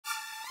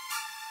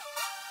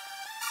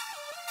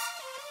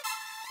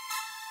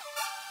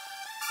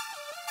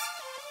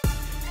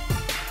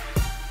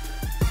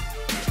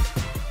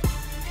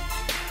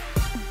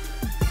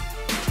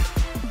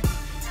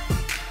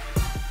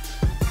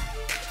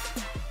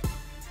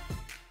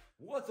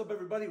What's up,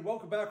 everybody?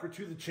 Welcome back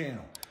to the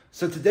channel.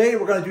 So today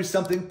we're going to do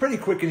something pretty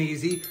quick and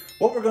easy.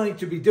 What we're going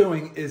to be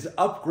doing is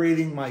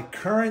upgrading my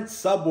current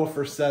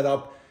subwoofer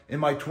setup in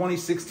my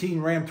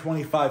 2016 Ram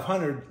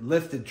 2500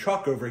 lifted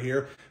truck over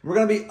here. We're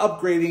going to be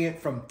upgrading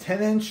it from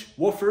 10-inch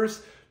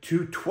woofers to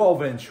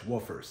 12-inch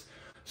woofers.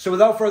 So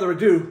without further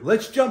ado,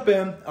 let's jump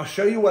in. I'll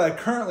show you what I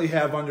currently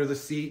have under the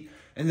seat,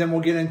 and then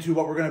we'll get into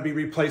what we're going to be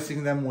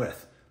replacing them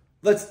with.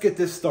 Let's get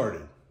this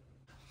started.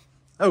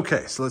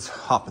 Okay, so let's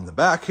hop in the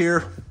back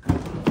here.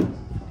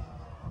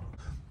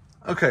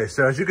 Okay,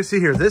 so as you can see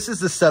here, this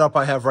is the setup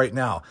I have right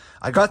now.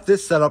 I got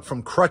this setup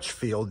from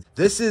Crutchfield.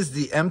 This is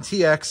the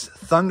MTX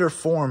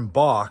Thunderform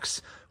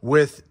box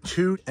with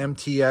two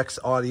MTX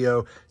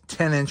Audio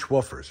 10-inch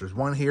woofers. There's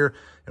one here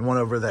and one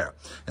over there.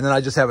 And then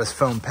I just have this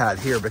foam pad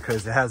here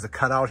because it has a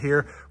cutout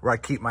here where I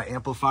keep my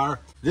amplifier.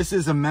 This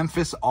is a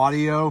Memphis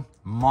Audio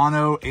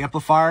mono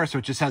amplifier, so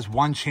it just has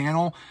one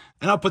channel.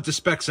 And I'll put the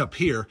specs up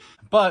here.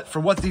 But for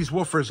what these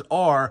woofers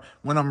are,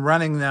 when I'm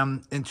running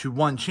them into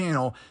one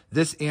channel,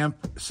 this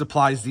amp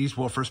supplies these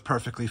woofers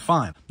perfectly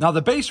fine. Now,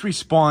 the bass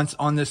response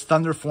on this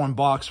Thunderform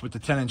box with the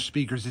 10-inch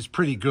speakers is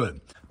pretty good.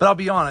 But I'll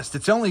be honest,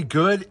 it's only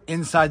good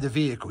inside the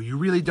vehicle. You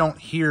really don't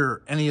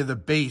hear any of the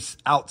bass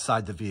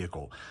outside the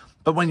vehicle.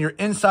 But when you're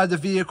inside the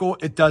vehicle,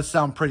 it does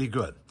sound pretty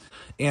good.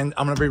 And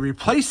I'm going to be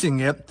replacing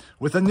it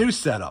with a new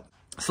setup.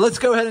 So let's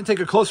go ahead and take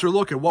a closer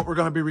look at what we're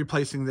going to be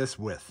replacing this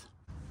with.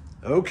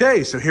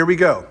 Okay, so here we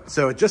go.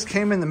 So it just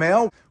came in the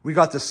mail. We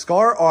got the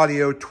Skar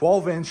Audio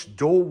 12-inch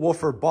dual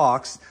woofer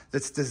box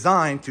that's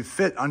designed to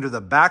fit under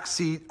the back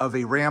seat of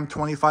a Ram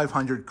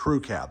 2500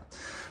 Crewcab.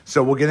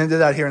 So we'll get into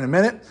that here in a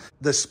minute.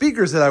 The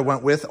speakers that I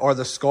went with are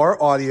the Skar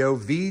Audio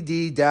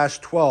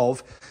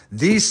VD-12.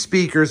 These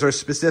speakers are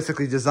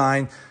specifically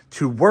designed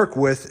to work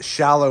with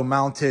shallow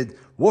mounted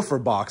woofer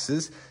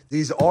boxes.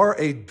 These are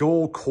a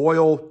dual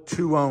coil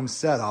 2 ohm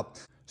setup.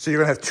 So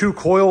you're gonna have two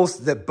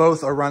coils that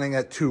both are running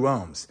at 2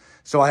 ohms.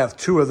 So I have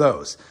two of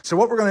those. So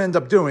what we're gonna end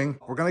up doing,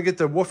 we're gonna get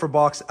the woofer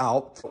box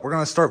out. We're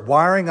gonna start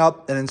wiring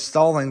up and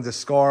installing the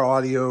Skar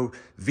Audio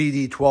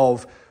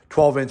VD-12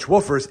 12-inch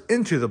woofers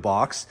into the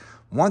box.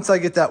 Once I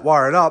get that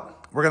wired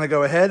up, we're gonna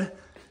go ahead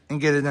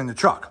and get it in the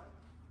truck.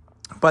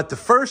 But the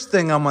first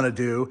thing I'm gonna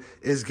do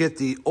is get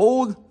the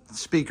old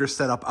speaker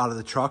setup out of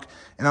the truck,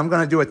 and I'm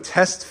gonna do a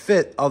test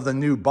fit of the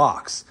new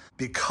box,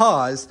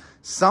 because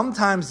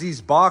sometimes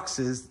these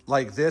boxes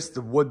like this,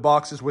 the wood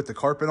boxes with the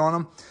carpet on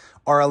them,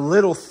 are a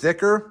little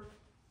thicker,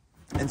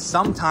 and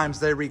sometimes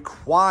they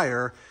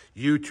require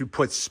you to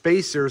put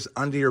spacers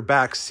under your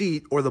back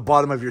seat, or the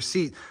bottom of your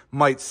seat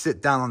might sit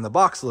down on the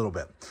box a little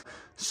bit.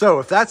 So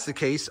if that's the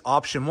case,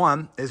 option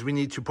one is we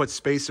need to put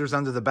spacers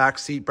under the back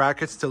seat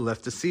brackets to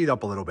lift the seat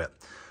up a little bit.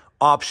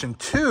 Option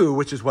two,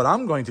 which is what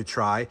I'm going to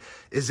try,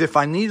 is if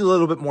I need a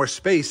little bit more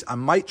space, I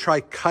might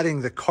try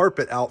cutting the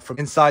carpet out from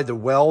inside the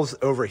wells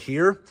over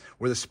here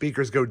where the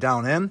speakers go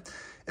down in.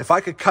 If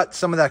I could cut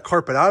some of that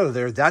carpet out of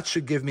there, that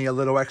should give me a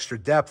little extra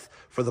depth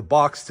for the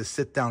box to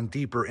sit down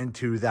deeper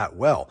into that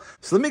well.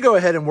 So let me go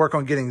ahead and work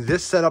on getting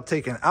this setup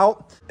taken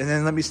out, and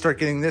then let me start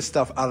getting this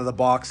stuff out of the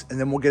box, and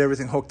then we'll get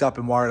everything hooked up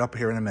and wired up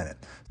here in a minute.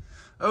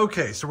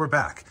 Okay, so we're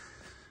back.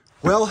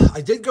 Well,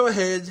 I did go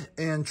ahead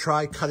and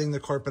try cutting the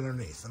carpet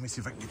underneath. Let me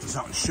see if I can get this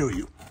out and show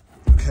you.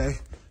 Okay,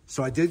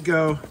 so I did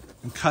go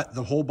and cut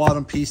the whole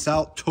bottom piece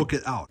out, took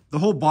it out. The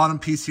whole bottom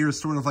piece here is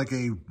sort of like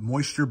a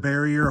moisture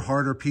barrier,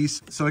 harder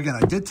piece. So again,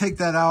 I did take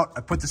that out.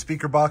 I put the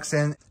speaker box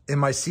in, and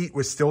my seat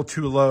was still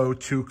too low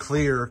to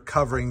clear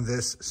covering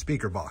this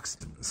speaker box.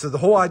 So the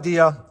whole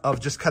idea of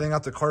just cutting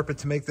out the carpet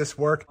to make this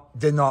work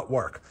did not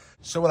work.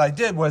 So what I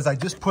did was I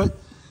just put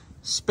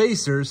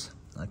spacers.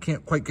 I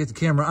can't quite get the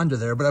camera under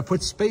there, but I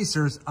put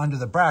spacers under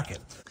the bracket.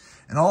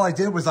 And all I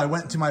did was I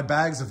went into my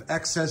bags of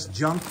excess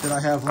junk that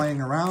I have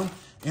laying around,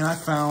 and I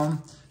found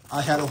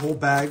I had a whole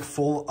bag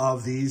full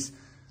of these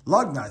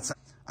lug nuts.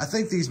 I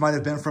think these might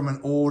have been from an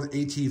old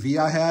ATV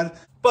I had.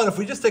 But if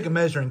we just take a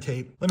measuring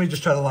tape, let me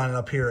just try to line it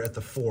up here at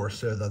the 4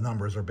 so the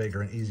numbers are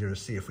bigger and easier to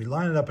see. If we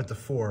line it up at the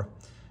 4,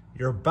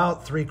 you're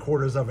about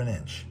 3/4 of an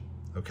inch,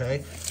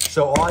 okay?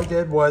 So all I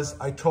did was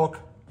I took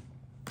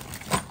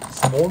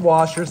some old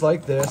washers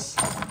like this,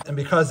 and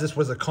because this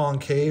was a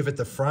concave at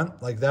the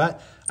front like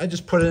that, I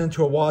just put it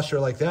into a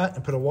washer like that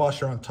and put a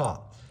washer on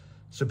top.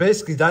 So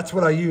basically that's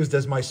what I used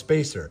as my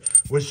spacer,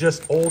 was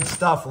just old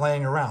stuff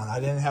laying around. I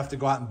didn't have to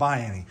go out and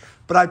buy any.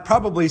 But I'd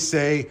probably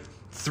say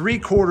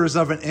 3/4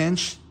 of an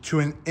inch to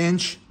an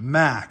inch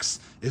max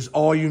is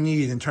all you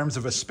need in terms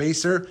of a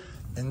spacer.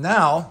 And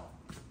now,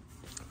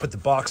 put the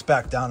box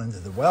back down into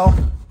the well.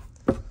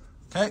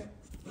 Okay,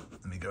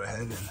 let me go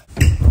ahead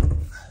and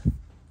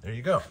there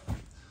you go.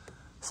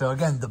 So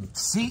again, the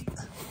seat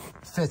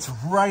fits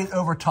right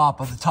over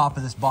top of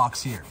this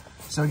box here.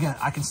 So again,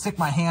 I can stick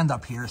my hand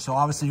up here, so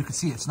obviously you can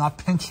see it's not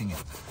pinching it.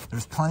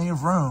 There's plenty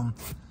of room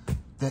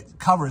that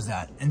covers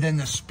that. And then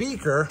the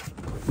speaker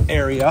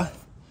area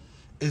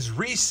is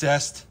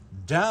recessed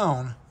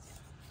down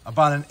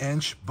about an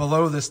inch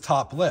below this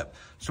top lip.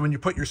 So when you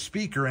put your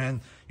speaker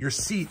in, your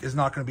seat is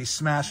not going to be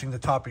smashing the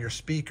top of your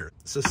speaker.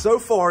 So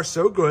far,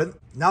 so good.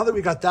 Now that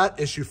we got that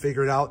issue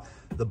figured out,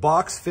 the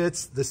box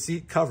fits, the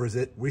seat covers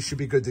it, we should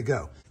be good to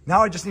go.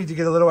 Now I just need to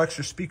get a little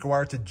extra speaker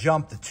wire to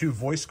jump the 2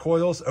 voice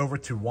coils over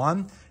to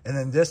 1, and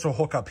then this will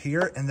hook up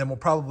here, and then we'll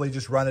probably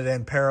just run it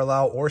in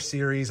parallel or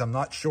series. I'm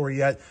not sure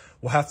yet.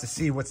 We'll have to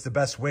see what's the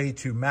best way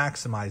to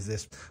maximize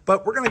this.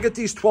 But we're gonna get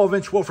these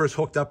 12-inch woofers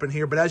hooked up in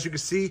here, but as you can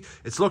see,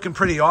 it's looking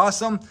pretty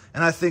awesome,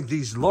 and I think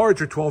these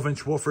larger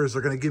 12-inch woofers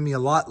are gonna give me a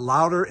lot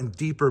louder and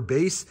deeper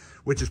bass,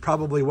 which is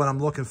probably what I'm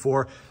looking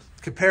for,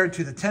 compared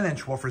to the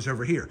 10-inch woofers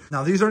over here.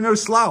 Now, these are no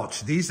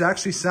slouch. These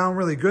actually sound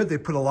really good. They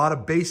put a lot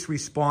of bass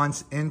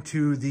response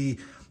into the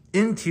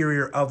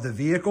interior of the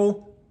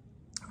vehicle,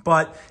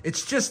 but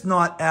it's just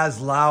not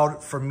as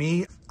loud for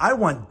me. I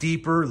want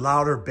deeper,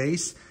 louder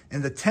bass,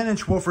 and the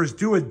 10-inch woofers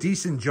do a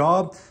decent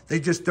job.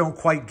 They just don't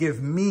quite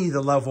give me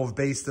the level of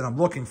bass that I'm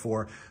looking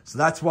for. So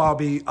that's why I'll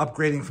be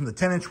upgrading from the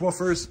 10-inch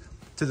woofers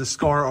to the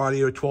Skar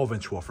Audio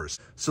 12-inch woofers.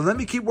 So let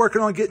me keep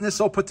working on getting this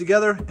all put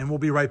together, and we'll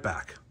be right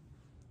back.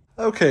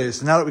 Okay,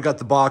 so now that we got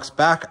the box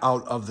back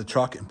out of the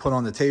truck and put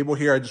on the table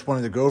here, I just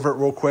wanted to go over it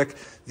real quick.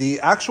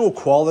 The actual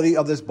quality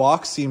of this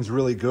box seems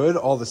really good.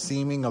 All the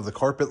seaming of the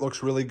carpet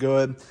looks really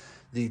good.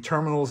 The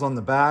terminals on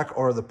the back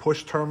are the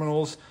push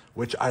terminals,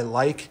 which I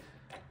like,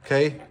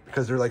 okay,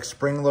 because they're like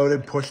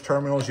spring-loaded push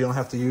terminals. You don't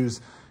have to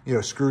use,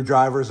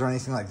 screwdrivers or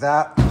anything like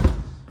that.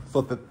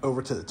 Flip it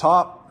over to the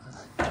top.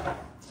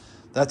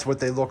 That's what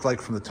they look like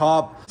from the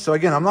top. So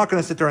again, I'm not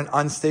gonna sit there and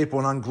unstaple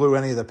and unglue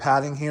any of the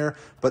padding here,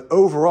 but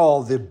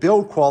overall, the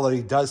build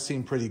quality does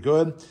seem pretty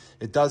good.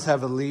 It does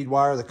have a lead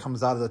wire that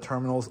comes out of the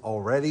terminals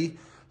already,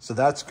 so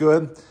that's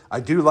good. I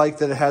do like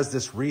that it has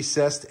this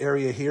recessed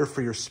area here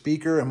for your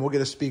speaker, and we'll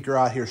get a speaker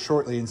out here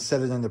shortly and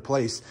set it into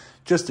place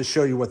just to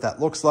show you what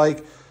that looks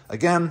like.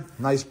 Again,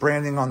 nice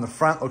branding on the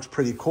front, looks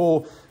pretty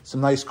cool.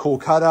 Some nice cool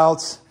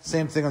cutouts.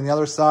 Same thing on the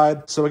other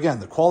side. So again,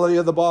 the quality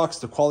of the box,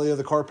 the quality of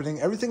the carpeting,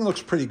 everything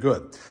looks pretty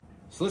good.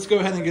 So let's go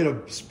ahead and get a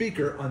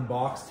speaker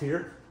unboxed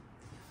here.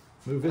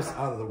 Move this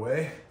out of the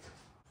way.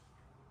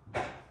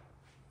 And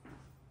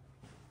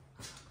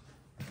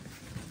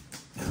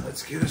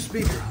let's get a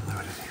speaker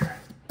unloaded here.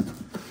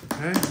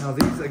 Okay, now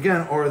these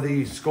again are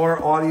the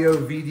Skar Audio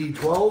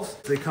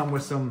VD-12s. They come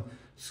with some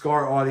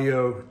Skar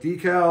Audio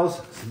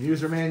decals, some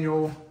user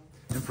manual,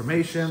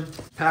 information,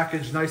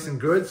 packaged nice and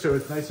good, so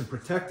it's nice and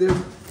protected.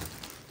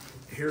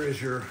 Here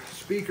is your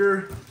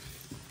speaker.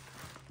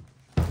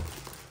 Get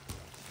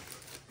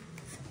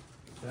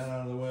that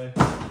out of the way.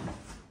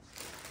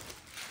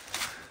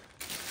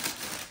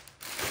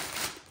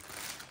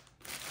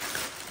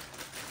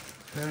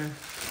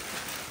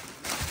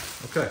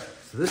 Okay,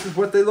 so this is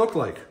what they look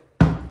like.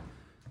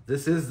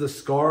 This is the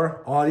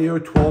Skar Audio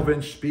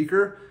 12-inch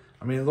speaker.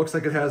 I mean, it looks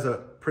like it has a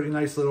pretty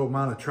nice little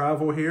amount of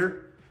travel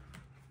here.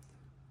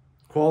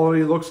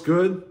 Quality looks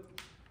good.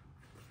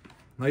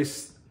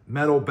 Nice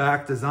metal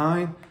back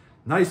design.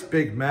 Nice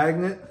big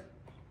magnet.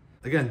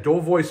 Again, dual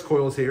voice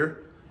coils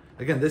here.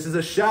 Again, this is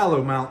a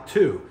shallow mount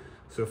too.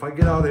 So if I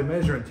get out a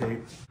measuring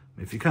tape,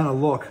 if you kind of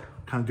look,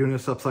 kind of doing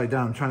this upside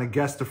down, I'm trying to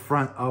guess the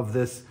front of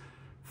this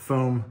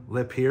foam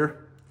lip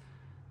here.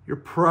 You're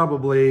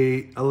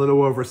probably a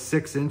little over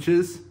 6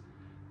 inches,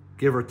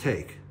 give or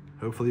take.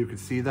 Hopefully you can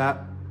see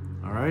that.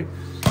 All right.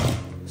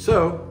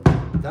 So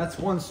that's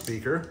one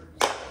speaker.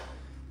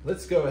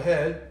 Let's go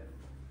ahead,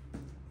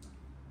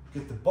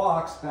 get the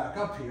box back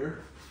up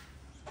here.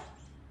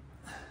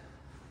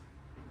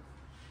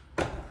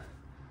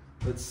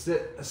 Let's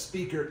sit a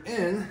speaker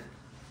in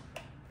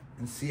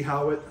and see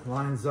how it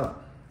lines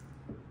up.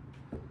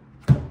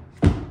 Oh,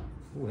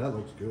 that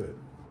looks good.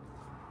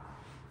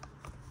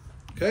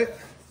 Okay,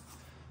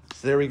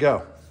 so there we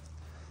go.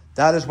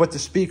 That is what the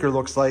speaker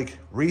looks like,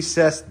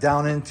 recessed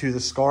down into the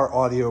Skar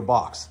Audio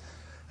box.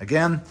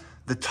 Again,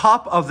 the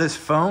top of this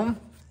foam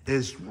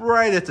is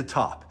right at the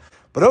top.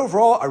 But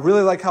overall, I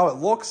really like how it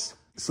looks.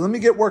 So let me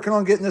get working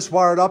on getting this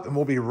wired up and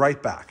we'll be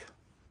right back.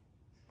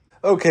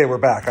 Okay, we're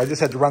back. I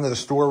just had to run to the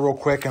store real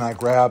quick and I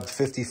grabbed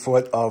 50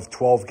 foot of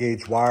 12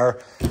 gauge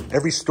wire.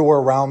 Every store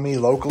around me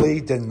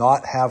locally did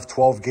not have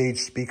 12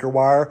 gauge speaker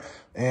wire.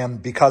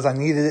 And because I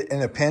needed it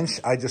in a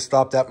pinch, I just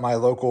stopped at my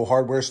local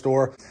hardware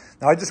store.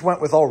 Now I just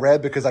went with all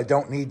red because I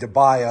don't need to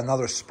buy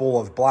another spool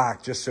of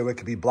black just so it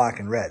could be black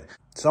and red.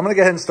 So I'm gonna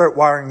go ahead and start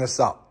wiring this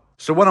up.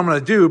 So what I'm going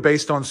to do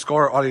based on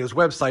Skar Audio's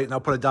website, and I'll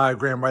put a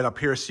diagram right up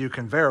here so you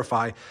can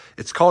verify,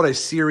 it's called a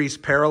series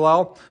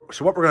parallel.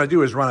 So what we're going to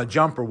do is run a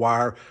jumper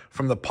wire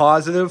from the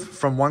positive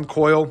from one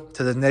coil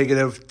to the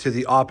negative to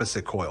the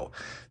opposite coil.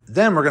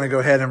 Then we're going to go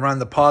ahead and run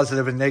the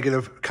positive and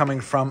negative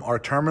coming from our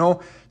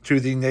terminal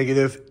to the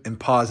negative and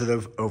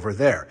positive over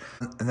there.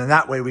 And then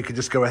that way we could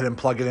just go ahead and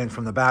plug it in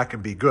from the back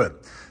and be good.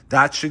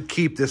 That should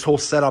keep this whole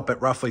setup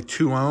at roughly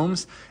 2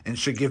 ohms and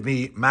should give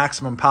me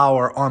maximum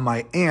power on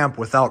my amp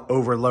without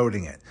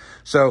overloading it.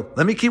 So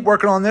let me keep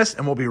working on this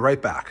and we'll be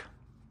right back.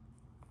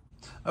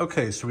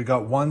 Okay, so we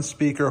got one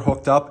speaker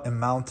hooked up and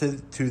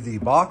mounted to the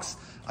box.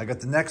 I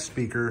got the next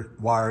speaker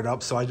wired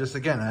up. So I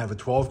have a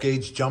 12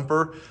 gauge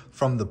jumper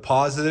from the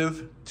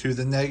positive to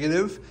the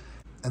negative.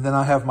 And then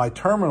I have my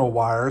terminal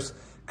wires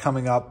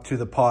coming up to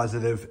the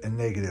positive and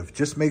negative.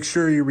 Just make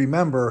sure you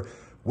remember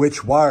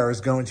which wire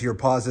is going to your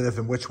positive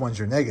and which one's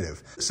your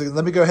negative. So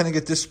let me go ahead and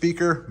get this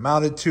speaker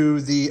mounted to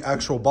the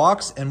actual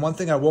box. And one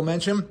thing I will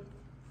mention,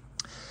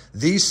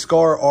 these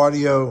Skar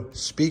Audio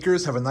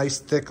speakers have a nice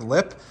thick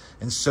lip,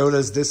 and so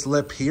does this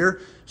lip here.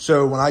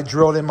 So when I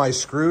drilled in my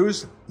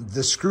screws,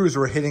 the screws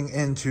were hitting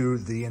into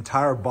the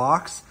entire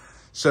box.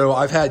 So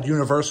I've had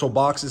universal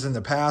boxes in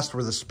the past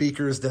where the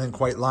speakers didn't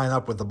quite line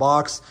up with the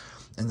box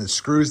and the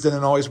screws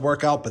didn't always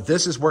work out, but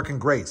this is working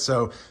great.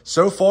 So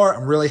far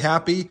I'm really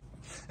happy.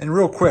 And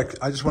real quick,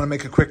 I just want to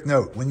make a quick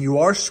note. When you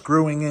are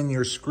screwing in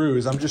your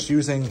screws, I'm just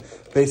using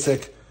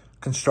basic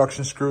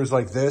construction screws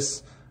like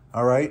this,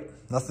 all right?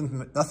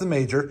 Nothing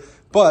major.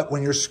 But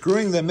when you're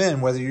screwing them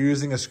in, whether you're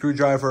using a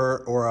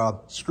screwdriver or a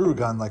screw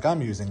gun like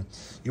I'm using,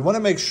 you want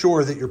to make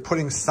sure that you're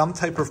putting some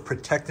type of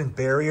protectant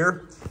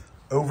barrier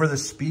over the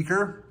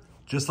speaker,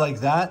 just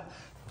like that.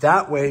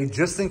 That way,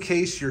 just in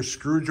case your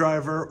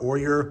screwdriver or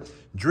your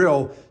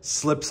drill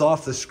slips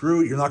off the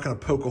screw, you're not going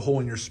to poke a hole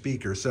in your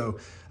speaker. So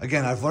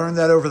again, I've learned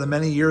that over the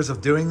many years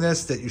of doing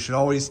this, that you should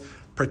always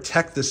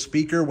protect the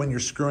speaker when you're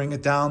screwing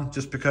it down,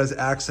 just because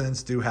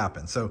accidents do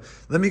happen. So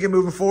let me get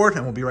moving forward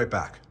and we'll be right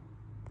back.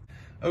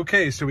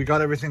 Okay, so we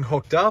got everything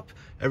hooked up.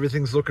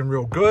 Everything's looking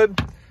real good.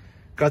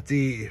 Got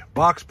the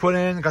box put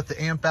in, got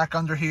the amp back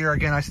under here.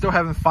 Again, I still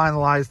haven't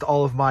finalized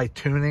all of my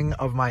tuning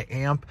of my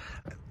amp.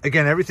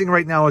 Again, everything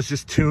right now is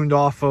just tuned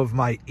off of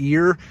my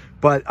ear,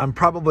 but I'm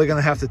probably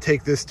gonna have to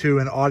take this to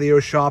an audio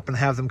shop and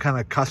have them kind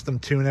of custom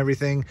tune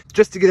everything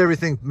just to get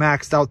everything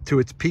maxed out to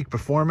its peak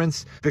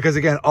performance. Because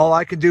again, all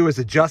I can do is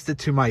adjust it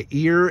to my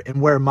ear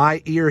and where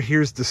my ear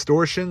hears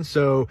distortion.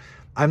 So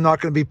I'm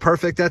not gonna be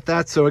perfect at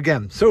that. So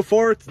again, so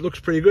far it looks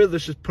pretty good.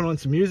 Let's just put on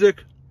some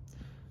music.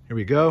 Here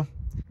we go.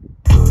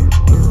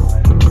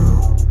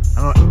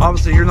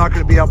 Obviously, you're not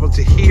going to be able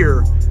to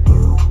hear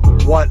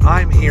what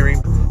I'm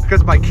hearing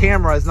because my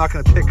camera is not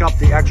going to pick up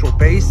the actual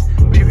bass,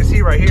 but you can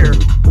see right here.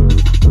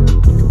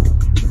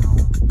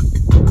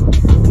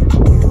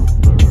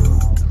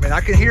 I mean,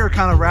 I can hear it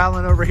kind of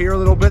rattling over here a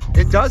little bit.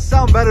 It does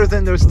sound better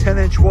than those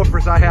 10-inch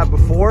woofers I had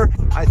before.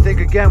 I think,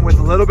 again, with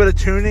a little bit of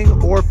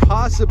tuning or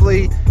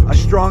possibly a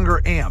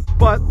stronger amp,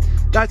 but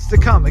that's to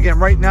come. Again,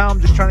 right now, I'm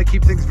just trying to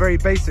keep things very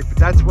basic, but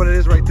that's what it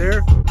is right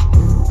there.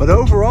 But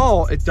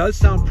overall, it does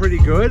sound pretty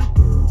good.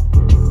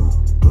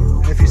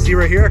 And if you see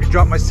right here, I can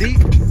drop my seat.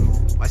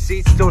 My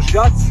seat still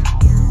shuts.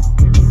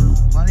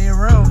 Plenty of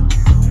room.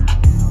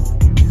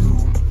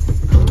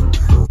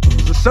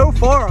 So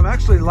far, I'm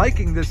actually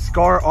liking this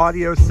Skar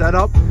Audio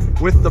setup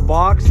with the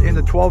box and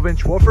the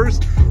 12-inch woofers.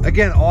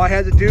 Again, all I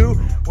had to do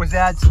was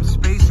add some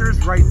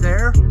spacers right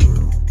there,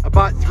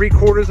 about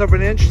 3/4 of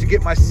an inch to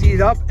get my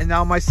seat up, and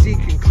now my seat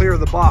can clear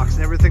the box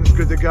and everything's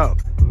good to go.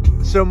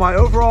 So my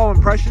overall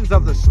impressions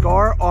of the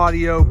Skar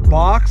Audio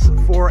box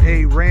for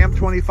a Ram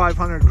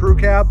 2500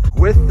 Crewcab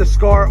with the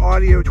Skar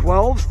Audio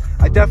 12s,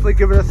 I definitely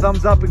give it a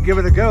thumbs up and give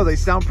it a go. They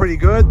sound pretty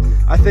good.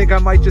 I think I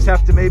might just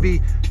have to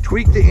maybe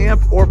tweak the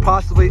amp or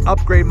possibly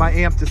upgrade my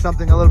amp to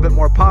something a little bit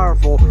more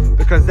powerful,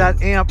 because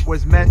that amp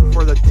was meant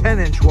for the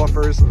 10-inch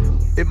woofers.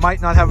 It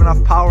might not have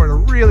enough power to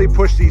really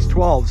push these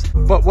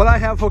 12s. But what I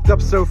have hooked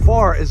up so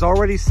far is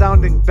already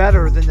sounding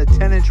better than the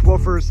 10-inch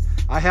woofers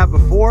I had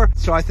before.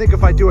 So I think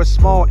if I do a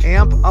small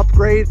amp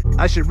upgrade,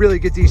 I should really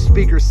get these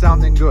speakers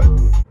sounding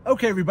good.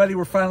 Okay, everybody,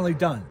 we're finally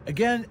done.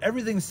 Again,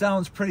 everything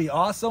sounds pretty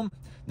awesome.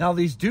 Now,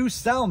 these do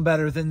sound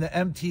better than the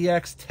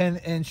MTX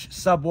 10-inch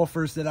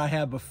subwoofers that I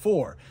had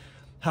before.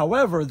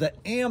 However, the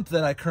amp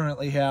that I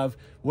currently have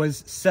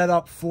was set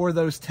up for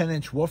those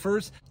 10-inch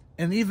woofers.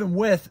 And even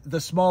with the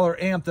smaller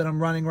amp that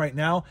I'm running right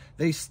now,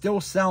 they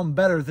still sound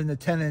better than the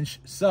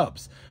 10-inch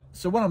subs.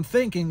 So what I'm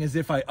thinking is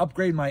if I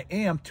upgrade my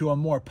amp to a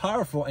more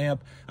powerful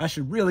amp, I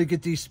should really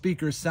get these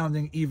speakers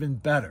sounding even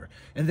better.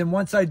 And then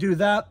once I do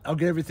that, I'll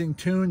get everything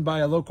tuned by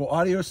a local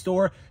audio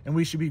store and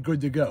we should be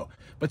good to go.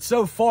 But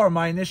so far,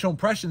 my initial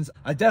impressions,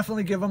 I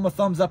definitely give them a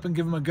thumbs up and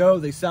give them a go.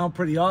 They sound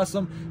pretty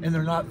awesome and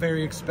they're not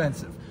very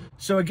expensive.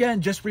 So again,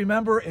 just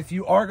remember, if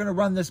you are going to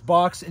run this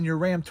box in your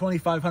Ram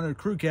 2500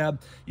 Crewcab,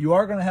 you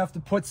are going to have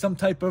to put some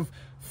type of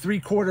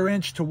 3/4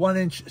 inch to 1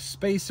 inch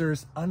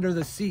spacers under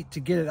the seat to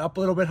get it up a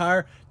little bit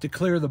higher to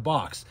clear the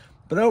box.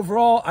 But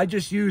overall, I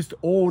just used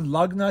old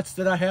lug nuts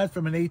that I had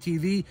from an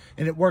ATV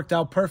and it worked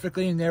out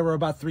perfectly, and they were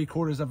about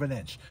 3/4 of an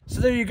inch. So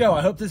there you go.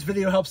 I hope this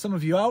video helps some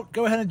of you out.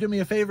 Go ahead and do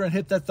me a favor and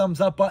hit that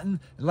thumbs up button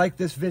and like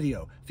this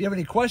video. If you have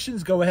any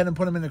questions, go ahead and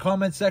put them in the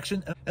comments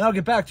section and I'll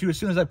get back to you as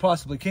soon as I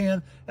possibly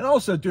can. And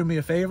also do me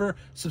a favor,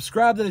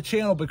 subscribe to the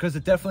channel because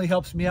it definitely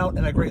helps me out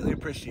and I greatly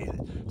appreciate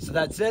it. So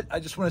that's it. I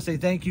just want to say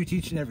thank you to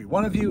each and every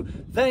one of you.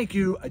 Thank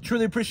you. I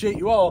truly appreciate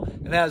you all.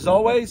 And as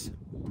always,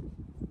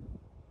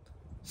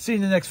 see you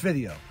in the next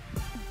video.